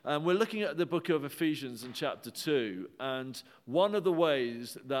And we're looking at the book of Ephesians in chapter 2, and one of the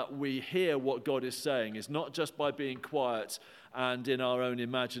ways that we hear what God is saying is not just by being quiet and in our own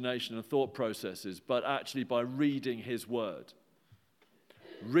imagination and thought processes, but actually by reading his word.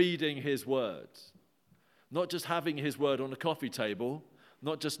 Reading his word. Not just having his word on a coffee table,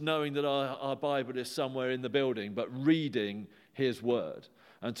 not just knowing that our Bible is somewhere in the building, but reading his word,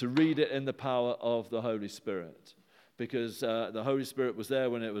 and to read it in the power of the Holy Spirit. Because the Holy Spirit was there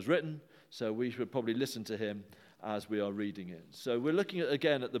when it was written, so we should probably listen to him as we are reading it. So we're looking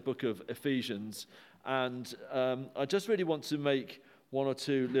again at the book of Ephesians, and I just really want to make one or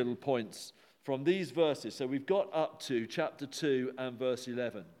two little points from these verses. So we've got up to chapter 2 and verse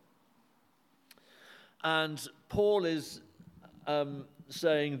 11. And Paul is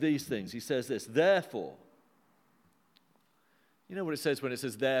saying these things. He says this, therefore. You know what it says when it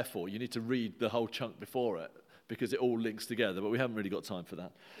says therefore? You need to read the whole chunk before it, because it all links together, but we haven't really got time for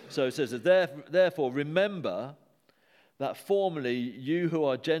that. So it says, therefore, remember that formerly you who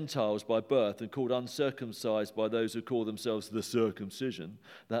are Gentiles by birth and called uncircumcised by those who call themselves the circumcision,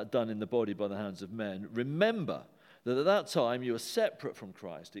 that done in the body by the hands of men, remember that at that time you were separate from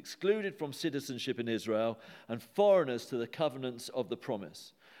Christ, excluded from citizenship in Israel, and foreigners to the covenants of the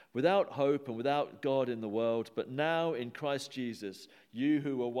promise, without hope and without God in the world, but now in Christ Jesus, you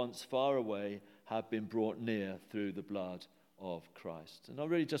who were once far away have been brought near through the blood of Christ. And I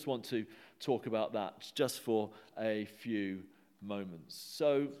really just want to talk about that just for a few moments.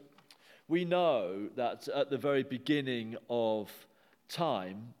 So we know that at the very beginning of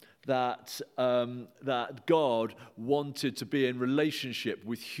time, that God wanted to be in relationship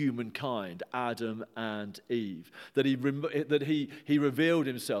with humankind, Adam and Eve. That he revealed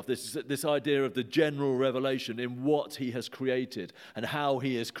himself, this idea of the general revelation in what he has created and how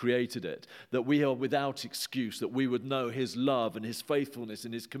he has created it. That we are without excuse, that we would know his love and his faithfulness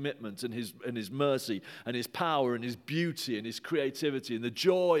and his commitment and his mercy and his power and his beauty and his creativity and the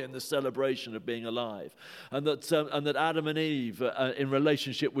joy and the celebration of being alive. And that Adam and Eve in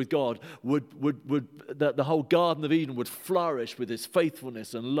relationship with God that the whole Garden of Eden would flourish with this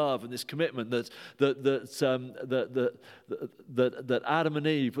faithfulness and love and this commitment that Adam and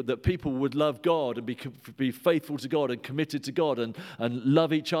Eve, that people would love God and be faithful to God and committed to God and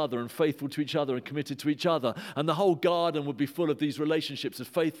love each other and faithful to each other and committed to each other. And the whole garden would be full of these relationships of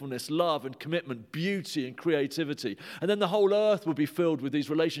faithfulness, love and commitment, beauty and creativity. And then the whole earth would be filled with these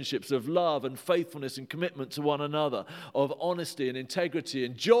relationships of love and faithfulness and commitment to one another, of honesty and integrity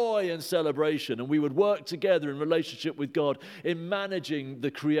and joy and celebration. And we would work together in relationship with God in managing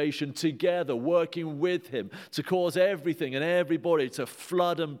the creation together, working with him to cause everything and everybody to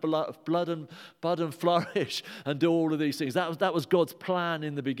flood and bud and flourish and do all of these things. That was God's plan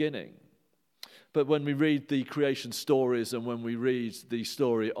in the beginning. But when we read the creation stories and when we read the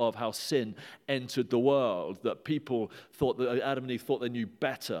story of how sin entered the world, that people thought that Adam and Eve thought they knew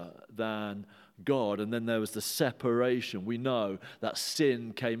better than God, and then there was the separation. We know that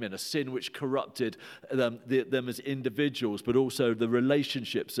sin came in, a sin which corrupted them as individuals, but also the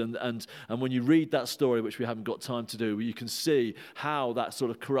relationships. And when you read that story, which we haven't got time to do, you can see how that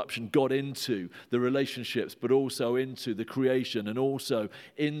sort of corruption got into the relationships, but also into the creation and also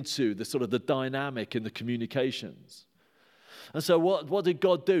into the sort of the dynamic in the communications. And so what did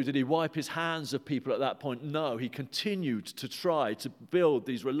God do? Did he wipe his hands of people at that point? No, he continued to try to build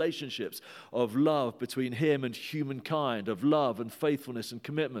these relationships of love between him and humankind, of love and faithfulness and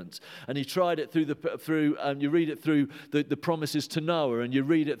commitment. And he tried it through you read it through the promises to Noah, and you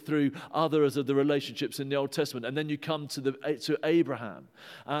read it through others of the relationships in the Old Testament. And then you come to Abraham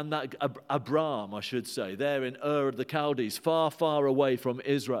and that Abram, I should say, there in Ur of the Chaldees, far, far away from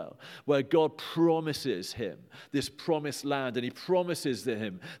Israel, where God promises him this promised land. And he promises to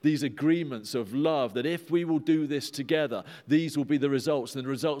him these agreements of love, that if we will do this together, these will be the results, and the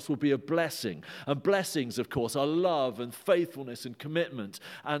results will be a blessing. And blessings, of course, are love and faithfulness and commitment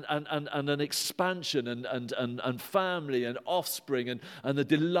and an expansion and family and offspring and the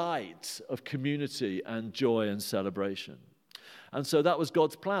delight of community and joy and celebration. And so that was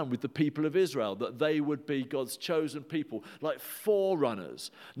God's plan with the people of Israel, that they would be God's chosen people, like forerunners,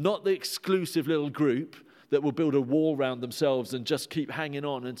 not the exclusive little group that will build a wall around themselves and just keep hanging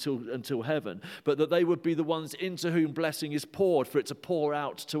on until heaven, but that they would be the ones into whom blessing is poured for it to pour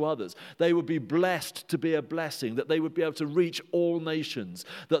out to others. They would be blessed to be a blessing, that they would be able to reach all nations,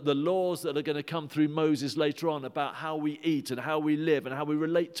 that the laws that are going to come through Moses later on about how we eat and how we live and how we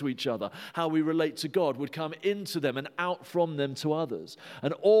relate to each other, how we relate to God, would come into them and out from them to others.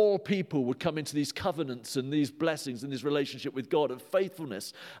 And all people would come into these covenants and these blessings and this relationship with God of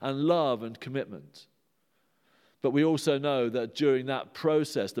faithfulness and love and commitment. But we also know that during that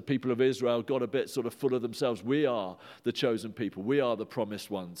process, the people of Israel got a bit sort of full of themselves. We are the chosen people. We are the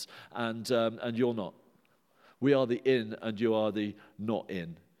promised ones. And you're not. We are the in and you are the not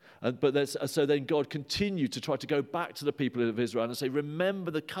in. So then God continued to try to go back to the people of Israel and say, remember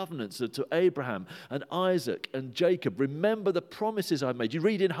the covenants to Abraham and Isaac and Jacob. Remember the promises I made. You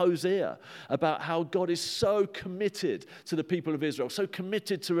read in Hosea about how God is so committed to the people of Israel, so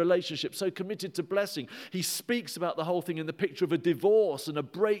committed to relationship, so committed to blessing. He speaks about the whole thing in the picture of a divorce and a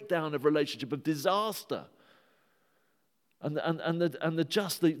breakdown of relationship, of disaster. And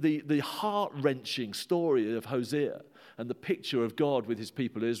the heart-wrenching story of Hosea and the picture of God with his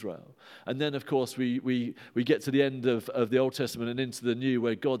people Israel. And then, of course, we get to the end of the Old Testament and into the New,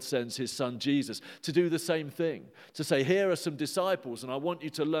 where God sends his son Jesus to do the same thing, to say, here are some disciples, and I want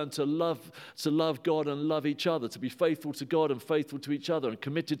you to learn to love God and love each other, to be faithful to God and faithful to each other, and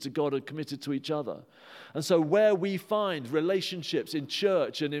committed to God and committed to each other. And so where we find relationships in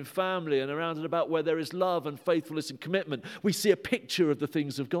church and in family and around and about where there is love and faithfulness and commitment, we see a picture of the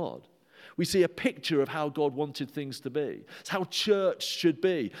things of God. We see a picture of how God wanted things to be. It's how church should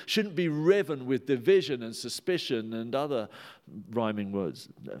be. Shouldn't be riven with division and suspicion and other rhyming words.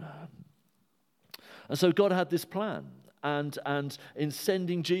 And so God had this plan. And in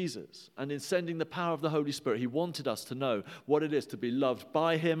sending Jesus and in sending the power of the Holy Spirit, he wanted us to know what it is to be loved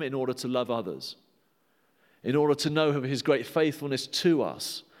by him in order to love others, in order to know of his great faithfulness to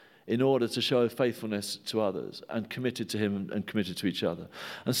us, in order to show faithfulness to others, and committed to him and committed to each other.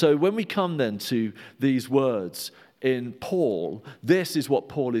 And so when we come then to these words in Paul, this is what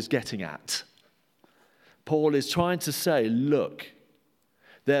Paul is getting at. Paul is trying to say, look,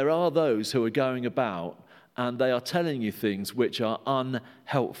 there are those who are going about and they are telling you things which are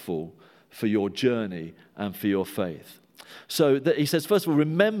unhelpful for your journey and for your faith. So he says, first of all,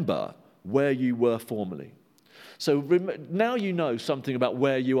 remember where you were formerly. So now you know something about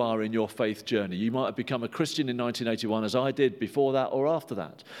where you are in your faith journey. You might have become a Christian in 1981, as I did, before that or after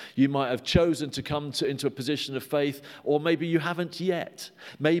that. You might have chosen to come into a position of faith, or maybe you haven't yet.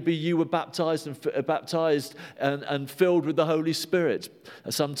 Maybe you were baptized and filled with the Holy Spirit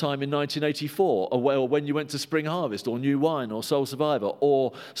sometime in 1984, or when you went to Spring Harvest, or New Wine, or Soul Survivor,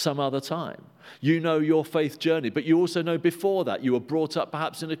 or some other time. You know your faith journey, but you also know before that you were brought up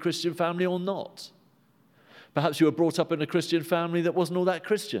perhaps in a Christian family or not. Perhaps you were brought up in a Christian family that wasn't all that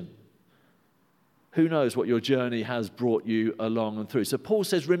Christian. Who knows what your journey has brought you along and through. So Paul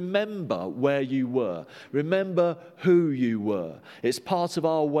says, remember where you were. Remember who you were. It's part of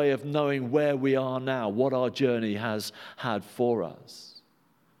our way of knowing where we are now, what our journey has had for us.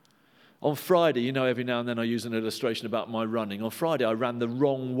 On Friday, every now and then I use an illustration about my running. On Friday, I ran the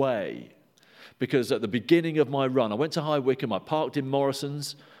wrong way. Because at the beginning of my run, I went to High Wycombe, I parked in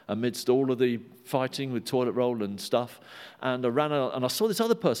Morrison's amidst all of the fighting with toilet roll and stuff, and I ran out, and I saw this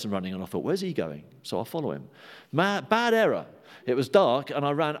other person running, and I thought, where's he going? So I'll follow him. Bad error. It was dark, and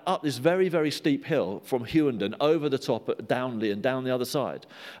I ran up this very, very steep hill from Hewenden over the top at Downley and down the other side.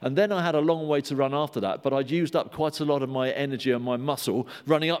 And then I had a long way to run after that, but I'd used up quite a lot of my energy and my muscle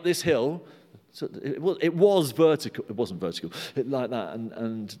running up this hill. So it was vertical. It wasn't vertical. Like that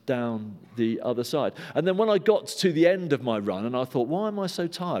and down the other side. And then when I got to the end of my run, and I thought, why am I so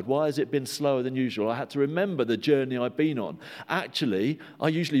tired? Why has it been slower than usual? I had to remember the journey I've been on. Actually, I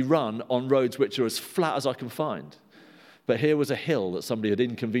usually run on roads which are as flat as I can find. But here was a hill that somebody had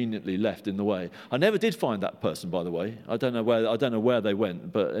inconveniently left in the way. I never did find that person, by the way. I don't know where they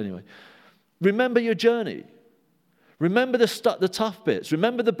went, but anyway. Remember your journey. Remember the tough bits.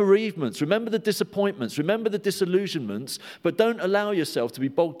 Remember the bereavements. Remember the disappointments. Remember the disillusionments. But don't allow yourself to be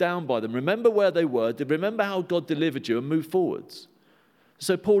bogged down by them. Remember where they were. Remember how God delivered you and move forwards.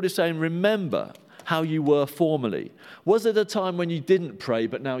 So Paul is saying, remember how you were formerly. Was there a time when you didn't pray,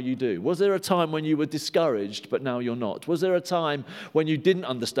 but now you do? Was there a time when you were discouraged, but now you're not? Was there a time when you didn't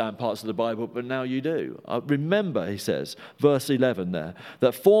understand parts of the Bible, but now you do? Remember, he says, verse 11 there,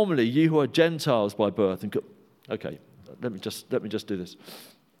 that formerly you who are Gentiles by birth and... Okay. Let me just do this.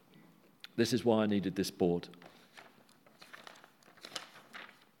 This is why I needed this board.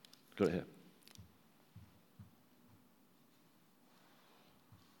 Got it here.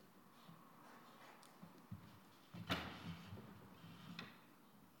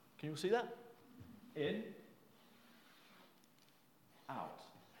 Can you all see that? In, out.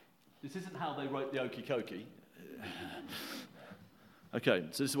 This isn't how they wrote the Okie Kokie. Okay,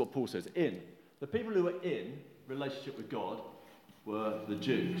 so this is what Paul says. In. The people who were in relationship with God were the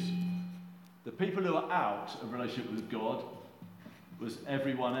Jews. The people who were out of relationship with God was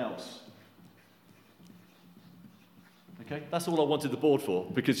everyone else. Okay, that's all I wanted the board for,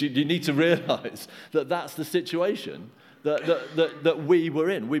 because you need to realise that that's the situation that we were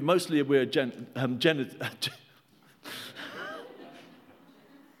in. Mostly we're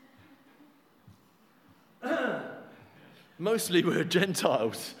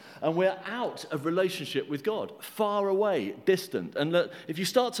Gentiles, and we're out of relationship with God, far away, distant. And if you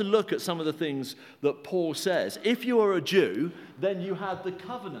start to look at some of the things that Paul says, if you are a Jew, then you had the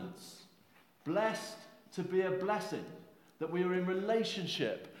covenants, blessed to be a blessing, that we are in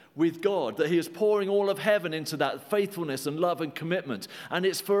relationship with God, that he is pouring all of heaven into that faithfulness and love and commitment. And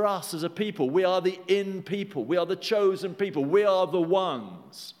it's for us as a people. We are the in people. We are the chosen people. We are the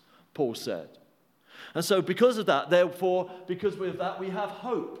ones, Paul said. And so because of that, therefore, because of that, we have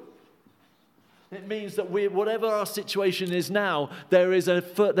hope. It means that whatever our situation is now, there is a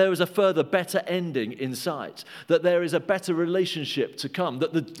further better ending in sight, that there is a better relationship to come,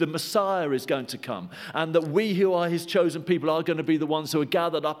 that the Messiah is going to come, and that we who are his chosen people are going to be the ones who are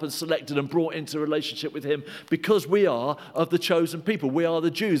gathered up and selected and brought into relationship with him, because we are of the chosen people. We are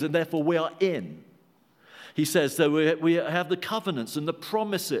the Jews, and therefore we are in. He says that we have the covenants and the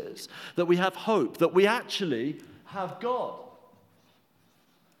promises, that we have hope, that we actually have God.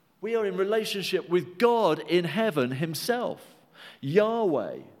 We are in relationship with God in heaven himself,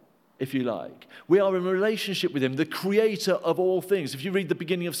 Yahweh, if you like. We are in relationship with him, the creator of all things. If you read the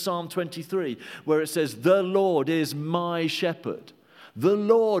beginning of Psalm 23, where it says, "The Lord is my shepherd." The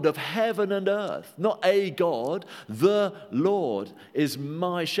Lord of heaven and earth, not a God, the Lord is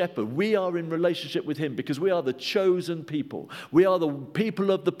my shepherd. We are in relationship with him because we are the chosen people. We are the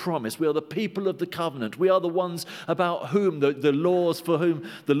people of the promise. We are the people of the covenant. We are the ones about whom the laws, for whom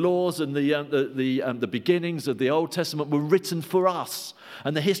the laws and the beginnings of the Old Testament were written for us,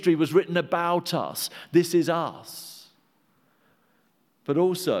 and the history was written about us. This is us. But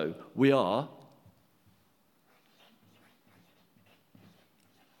also, we are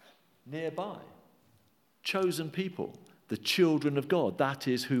nearby, chosen people, the children of God. That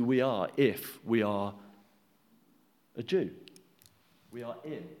is who we are if we are a Jew. We are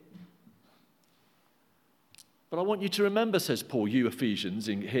in. But I want you to remember, says Paul, you Ephesians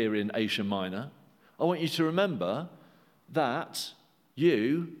here in Asia Minor, I want you to remember that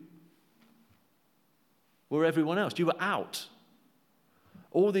you were everyone else. You were out.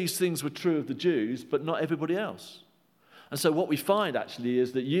 All these things were true of the Jews, but not everybody else. And so what we find actually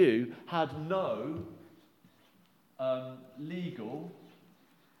is that you had no legal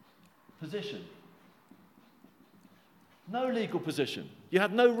position. No legal position. You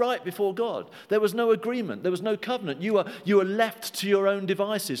had no right before God. There was no agreement. There was no covenant. You were left to your own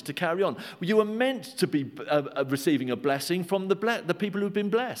devices to carry on. You were meant to be receiving a blessing from the people who've been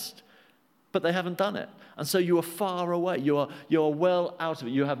blessed. But they haven't done it. And so you are far away. You are well out of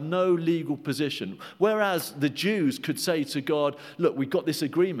it. You have no legal position. Whereas the Jews could say to God, look, we've got this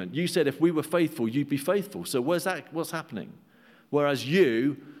agreement. You said if we were faithful, you'd be faithful. So what's happening? Whereas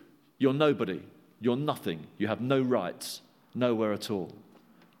you're nobody. You're nothing. You have no rights. Nowhere at all.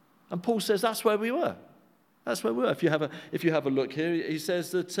 And Paul says that's where we were. That's where we were. If you have a look here, he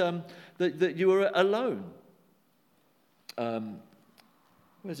says that you were alone. Where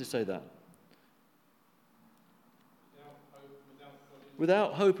does it say that?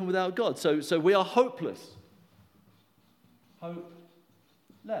 Without hope and without God. So we are hopeless.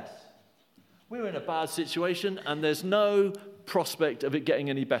 Hopeless. We're in a bad situation and there's no prospect of it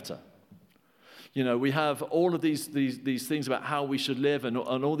getting any better. You know, we have all of these things about how we should live and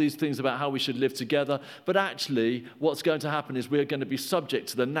all these things about how we should live together. But actually, what's going to happen is we're going to be subject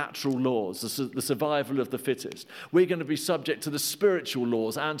to the natural laws, the survival of the fittest. We're going to be subject to the spiritual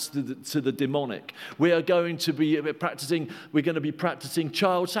laws and to the demonic. We are going to be practicing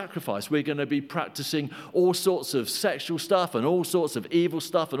child sacrifice. We're going to be practicing all sorts of sexual stuff and all sorts of evil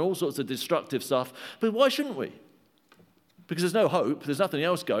stuff and all sorts of destructive stuff. But why shouldn't we? Because there's no hope, there's nothing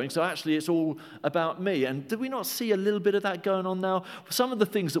else going, so actually it's all about me. And do we not see a little bit of that going on now? Some of the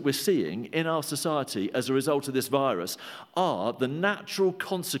things that we're seeing in our society as a result of this virus are the natural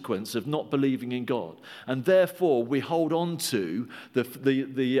consequence of not believing in God. And therefore we hold on to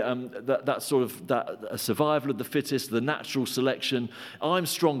that survival of the fittest, the natural selection. I'm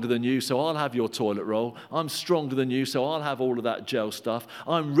stronger than you, so I'll have your toilet roll. I'm stronger than you, so I'll have all of that gel stuff.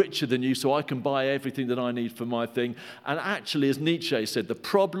 I'm richer than you, so I can buy everything that I need for my thing. And actually, as Nietzsche said, the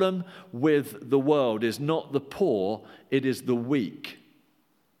problem with the world is not the poor, it is the weak.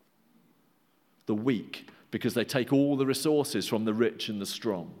 The weak, because they take all the resources from the rich and the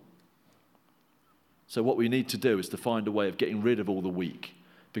strong. So what we need to do is to find a way of getting rid of all the weak,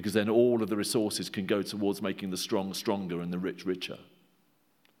 because then all of the resources can go towards making the strong stronger and the rich richer.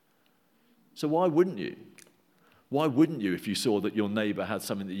 So why wouldn't you? Why wouldn't you if you saw that your neighbor had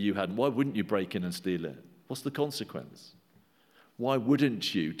something that you hadn't? Why wouldn't you break in and steal it? What's the consequence? Why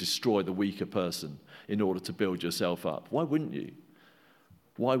wouldn't you destroy the weaker person in order to build yourself up? Why wouldn't you?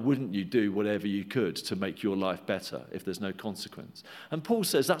 Why wouldn't you do whatever you could to make your life better if there's no consequence? And Paul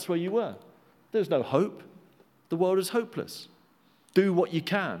says that's where you were. There's no hope. The world is hopeless. Do what you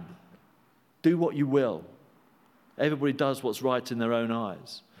can. Do what you will. Everybody does what's right in their own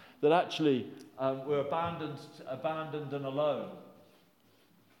eyes. That actually we're abandoned and alone.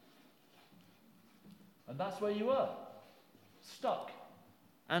 And that's where you were. Stuck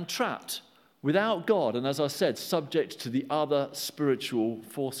and trapped without God, and as I said, subject to the other spiritual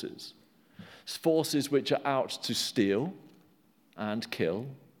forces. Forces which are out to steal and kill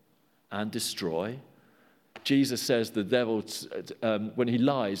and destroy. Jesus says the devil, when he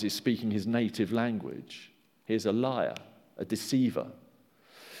lies, is speaking his native language. He's a liar, a deceiver,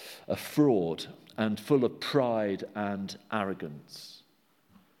 a fraud, and full of pride and arrogance.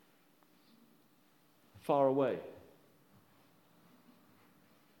 Far away.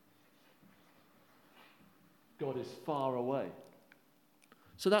 God is far away.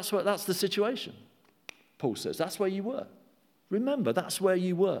 So that's the situation, Paul says. That's where you were. Remember, that's where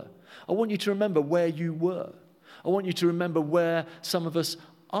you were. I want you to remember where you were. I want you to remember where some of us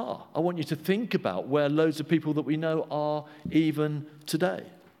are. I want you to think about where loads of people that we know are even today.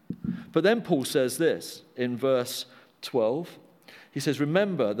 But then Paul says this in verse 12. He says,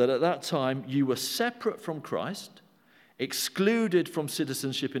 remember that at that time you were separate from Christ, excluded from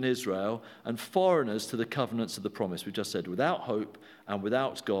citizenship in Israel, and foreigners to the covenants of the promise. We just said, without hope and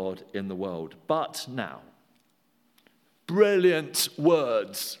without God in the world. But now, brilliant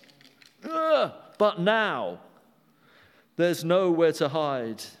words. But now, there's nowhere to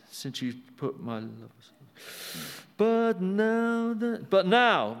hide since you put my love. But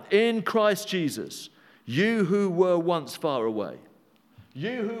now, in Christ Jesus, you who were once far away,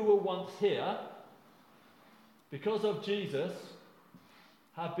 you who were once here, because of Jesus,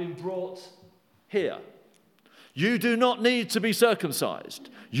 have been brought here. You do not need to be circumcised.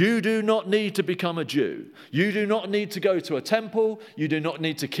 You do not need to become a Jew. You do not need to go to a temple. You do not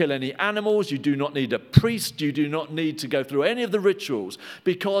need to kill any animals. You do not need a priest. You do not need to go through any of the rituals,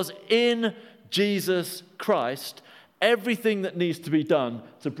 because in Jesus Christ, everything that needs to be done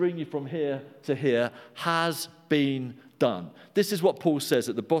to bring you from here to here has been done. This is what Paul says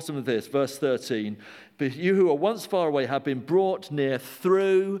at the bottom of this, verse 13. But you who are once far away have been brought near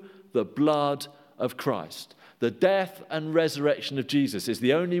through the blood of Christ. The death and resurrection of Jesus is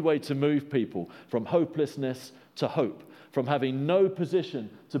the only way to move people from hopelessness to hope, from having no position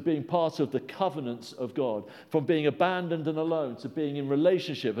to being part of the covenants of God, from being abandoned and alone to being in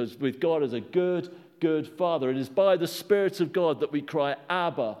relationship with God as a good Father. It is by the Spirit of God that we cry,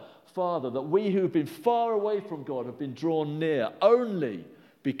 Abba, Father, that we who have been far away from God have been drawn near only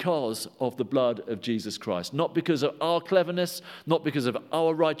because of the blood of Jesus Christ. Not because of our cleverness, not because of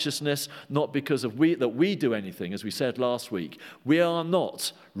our righteousness, not because of that we do anything, as we said last week. We are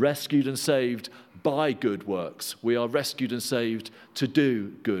not rescued and saved by good works. We are rescued and saved to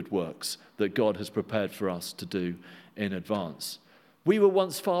do good works that God has prepared for us to do in advance. We were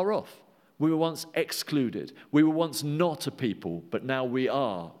once far off. We were once excluded. We were once not a people, but now we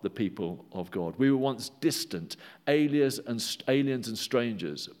are the people of God. We were once distant, aliens and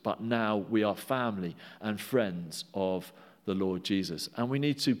strangers, but now we are family and friends of the Lord Jesus. And we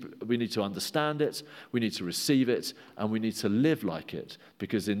need to understand it, we need to receive it, and we need to live like it,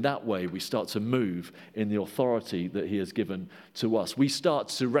 because in that way we start to move in the authority that he has given to us. We start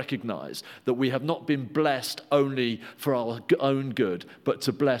to recognize that we have not been blessed only for our own good, but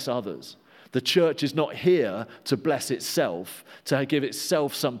to bless others. The church is not here to bless itself, to give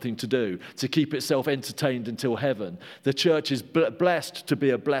itself something to do, to keep itself entertained until heaven. The church is blessed to be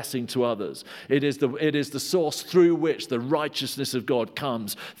a blessing to others. It is the source through which the righteousness of God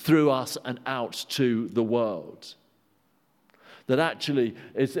comes through us and out to the world. That actually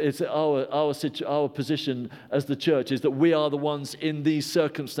it's our position as the church is that we are the ones in these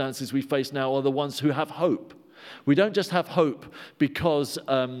circumstances we face now are the ones who have hope. We don't just have hope because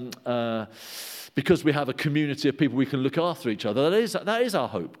we have a community of people we can look after each other. That is our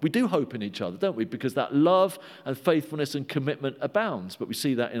hope. We do hope in each other, don't we? Because that love and faithfulness and commitment abounds. But we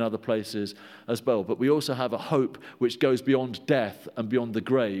see that in other places as well. But we also have a hope which goes beyond death and beyond the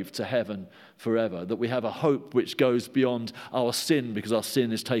grave to heaven forever. That we have a hope which goes beyond our sin, because our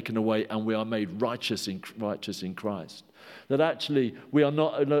sin is taken away and we are made righteous in Christ. That actually we are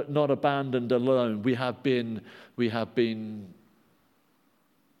not abandoned alone. We have been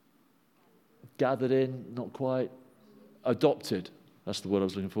gathered in, not quite, adopted. That's the word I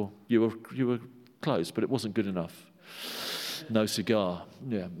was looking for. You were Close, but it wasn't good enough. No cigar.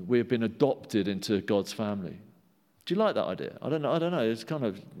 Yeah, we have been adopted into God's family. Do you like that idea? I don't know. It's kind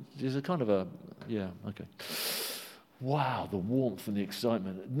of a, yeah, okay. Wow, the warmth and the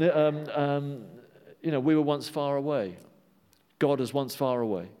excitement. We were once far away. God is once far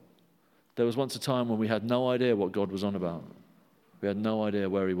away. There was once a time when we had no idea what God was on about. We had no idea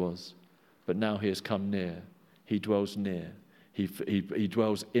where he was. But now he has come near. He dwells near. He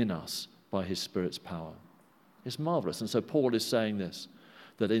dwells in us by his Spirit's power. It's marvelous. And so Paul is saying this,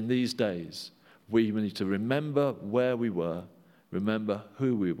 that in these days, we need to remember where we were, remember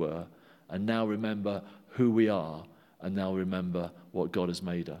who we were, and now remember who we are, and now remember what God has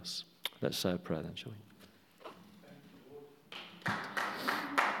made us. Let's say a prayer then, shall we?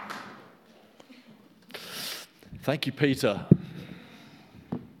 Thank you, Peter.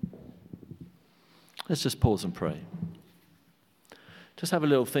 Let's just pause and pray. Just have a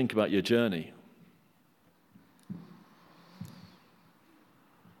little think about your journey.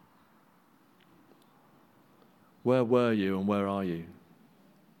 Where were you and where are you?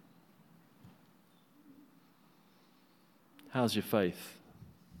 How's your faith?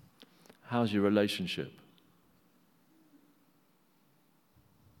 How's your relationship?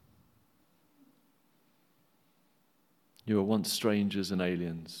 You were once strangers and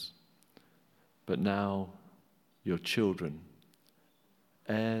aliens, but now you're children,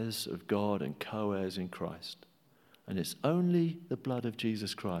 heirs of God and co-heirs in Christ. And it's only the blood of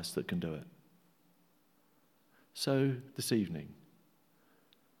Jesus Christ that can do it. So this evening,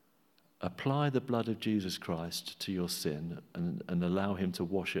 apply the blood of Jesus Christ to your sin and allow him to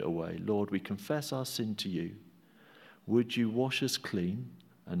wash it away. Lord, we confess our sin to you. Would you wash us clean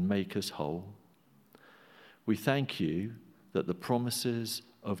and make us whole? We thank you that the promises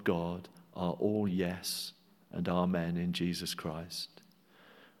of God are all yes and amen in Jesus Christ.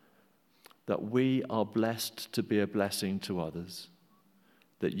 That we are blessed to be a blessing to others,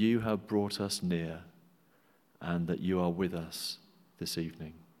 that you have brought us near, and that you are with us this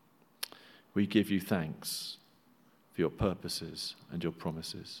evening. We give you thanks for your purposes and your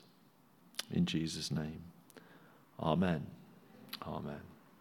promises. In Jesus' name, amen. Amen.